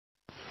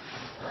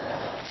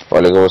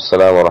وعلیکم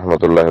السلام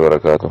ورحمۃ اللہ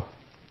وبرکاتہ۔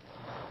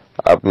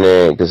 آپ نے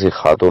کسی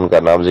خاتون کا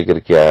نام ذکر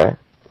کیا ہے،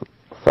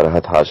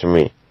 فرحت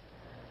ہاشمی،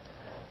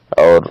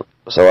 اور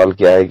سوال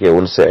کیا ہے کہ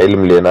ان سے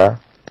علم لینا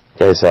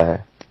کیسا ہے۔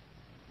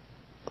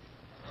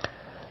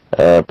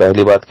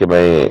 پہلی بات کہ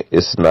میں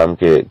اس نام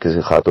کے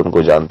کسی خاتون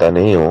کو جانتا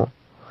نہیں ہوں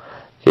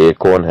کہ یہ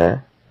کون ہے،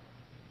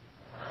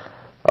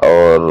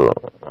 اور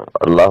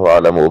اللہ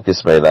عالم وہ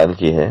کس میدان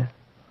کی ہے،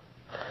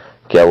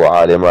 کیا وہ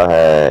عالمہ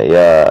ہے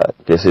یا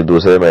کسی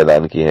دوسرے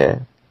میدان کی ہے،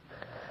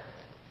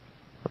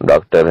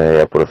 ڈاکٹر ہے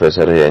یا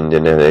پروفیسر ہے یا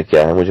انجینئر ہے،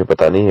 کیا ہے مجھے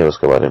پتا نہیں ہے اس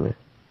کے بارے میں۔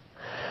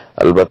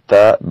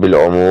 البتہ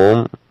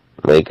بالعموم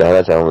میں یہ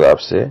کہنا چاہوں گا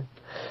آپ سے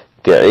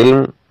کہ علم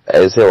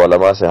ایسے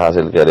علماء سے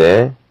حاصل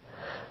کریں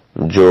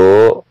جو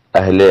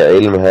اہل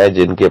علم ہے،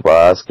 جن کے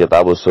پاس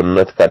کتاب و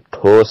سنت کا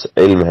ٹھوس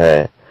علم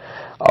ہے،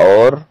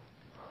 اور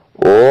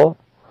وہ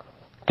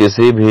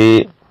کسی بھی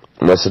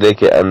مسئلے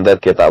کے اندر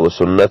کتاب و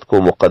سنت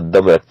کو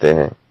مقدم رکھتے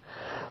ہیں،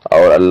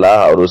 اور اللہ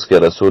اور اس کے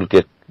رسول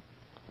کے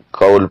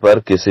قول پر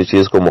کسی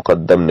چیز کو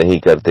مقدم نہیں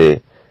کرتے،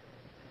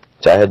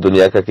 چاہے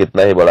دنیا کا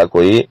کتنا ہی بڑا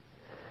کوئی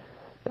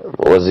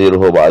وزیر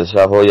ہو،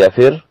 بادشاہ ہو، یا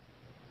پھر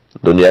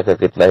دنیا کا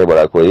کتنا ہی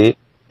بڑا کوئی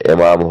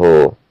امام ہو۔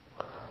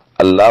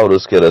 اللہ اور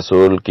اس کے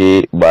رسول کی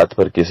بات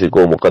پر کسی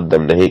کو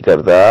مقدم نہیں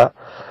کرتا،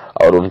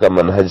 اور ان کا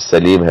منہج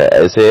سلیم ہے۔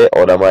 ایسے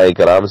علماء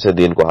کرام سے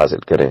دین کو حاصل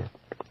کریں۔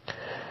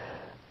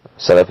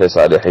 سلف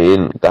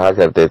صالحین کہا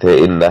کرتے تھے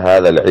ان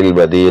ھذا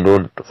العلم دین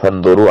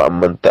فانظروا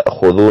عمن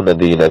تأخذون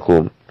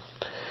دینکم،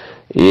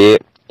 یہ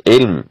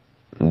علم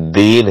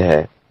دین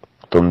ہے،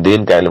 تم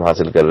دین کا علم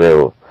حاصل کر رہے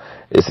ہو،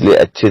 اس لیے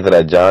اچھی طرح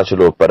جانچ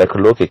لو، پرکھ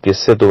لو کہ کس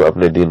سے تم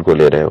اپنے دین کو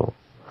لے رہے ہو۔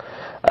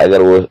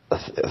 اگر وہ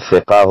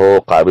ثقہ ہو،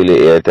 قابل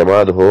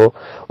اعتماد ہو،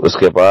 اس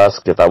کے پاس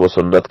کتاب و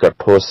سنت کا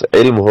ٹھوس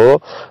علم ہو،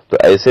 تو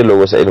ایسے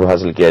لوگوں سے علم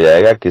حاصل کیا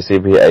جائے گا، کسی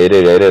بھی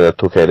ایرے غیرے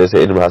رتھو خیرے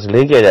سے علم حاصل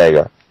نہیں کیا جائے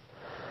گا،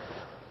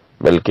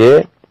 بلکہ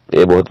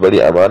یہ بہت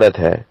بڑی امانت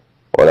ہے۔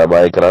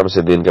 علماء کرام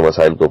سے دین کے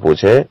مسائل کو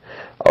پوچھیں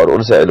اور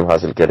ان سے علم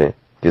حاصل کریں۔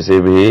 کسی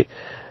بھی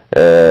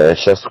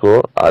شخص کو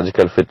آج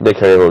کل فتنے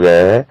کھڑے ہو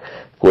گئے ہیں،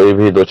 کوئی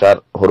بھی دو چار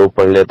حروف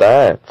پڑھ لیتا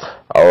ہے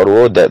اور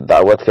وہ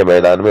دعوت کے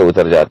میدان میں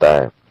اتر جاتا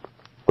ہے۔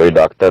 کوئی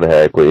ڈاکٹر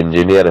ہے، کوئی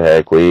انجینئر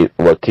ہے، کوئی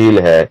وکیل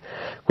ہے،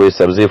 کوئی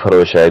سبزی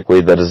فروش ہے،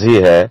 کوئی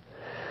درزی ہے،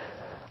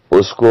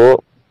 اس کو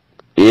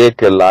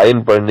ایک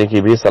لائن پڑھنے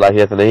کی بھی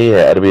صلاحیت نہیں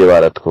ہے عربی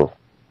عبارت کو،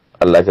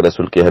 اللہ کے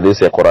رسول کی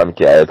حدیث یا قرآن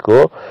کی آیت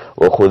کو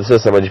وہ خود سے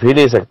سمجھ بھی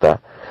نہیں سکتا،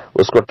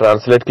 اس کو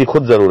ٹرانسلیٹ کی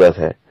خود ضرورت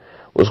ہے۔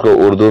 اس کو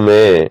اردو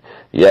میں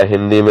یا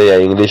ہندی میں یا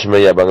انگلش میں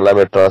یا بنگلہ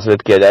میں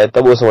ٹرانسلیٹ کیا جائے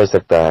تب وہ سمجھ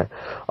سکتا ہے،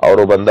 اور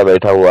وہ بندہ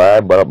بیٹھا ہوا ہے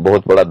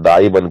بہت بڑا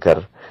داعی بن کر،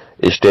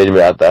 اسٹیج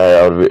میں آتا ہے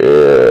اور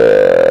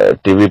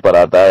ٹی وی پر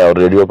آتا ہے اور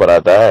ریڈیو پر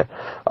آتا ہے،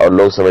 اور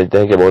لوگ سمجھتے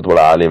ہیں کہ بہت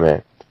بڑا عالم ہے۔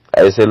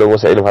 ایسے لوگوں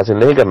سے علم حاصل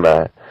نہیں کرنا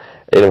ہے،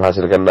 علم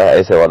حاصل کرنا ہے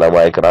ایسے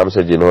علماء کرام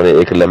سے جنہوں نے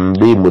ایک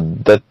لمبی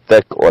مدت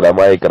تک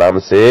علماء کرام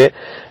سے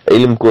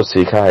علم کو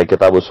سیکھا ہے،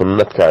 کتاب و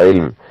سنت کا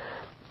علم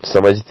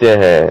سمجھتے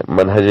ہیں،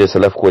 منہج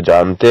سلف کو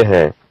جانتے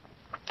ہیں،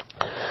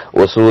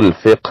 اصول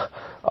فقہ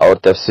اور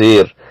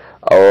تفسیر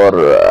اور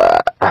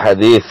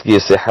حدیث کی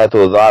صحت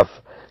و ضعف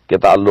کے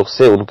تعلق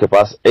سے ان کے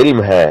پاس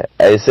علم ہے۔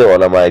 ایسے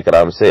علماء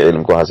کرام سے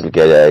علم کو حاصل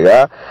کیا جائے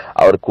گا،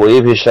 اور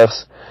کوئی بھی شخص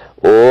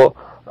وہ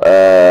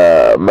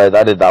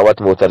میدان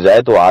دعوت میں اتر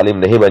جائے تو عالم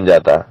نہیں بن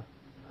جاتا،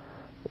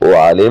 وہ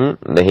عالم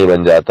نہیں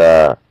بن جاتا۔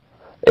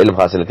 علم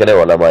حاصل کرے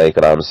علماء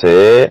کرام سے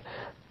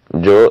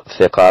جو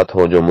ثقات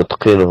ہو، جو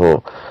متقن ہو،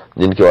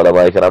 جن کے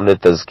علماء کرام نے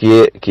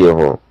تزکیے کیے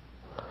ہوں۔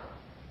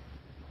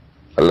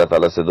 اللہ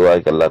تعالیٰ سے دعا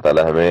ہے کہ اللہ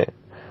تعالیٰ ہمیں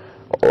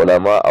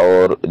علماء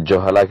اور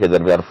جہلا کے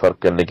درمیان فرق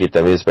کرنے کی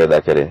تمیز پیدا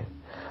کرے،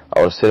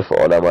 اور صرف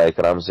علماء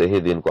کرام سے ہی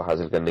دین کو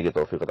حاصل کرنے کی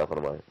توفیق عطا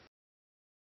فرمائے۔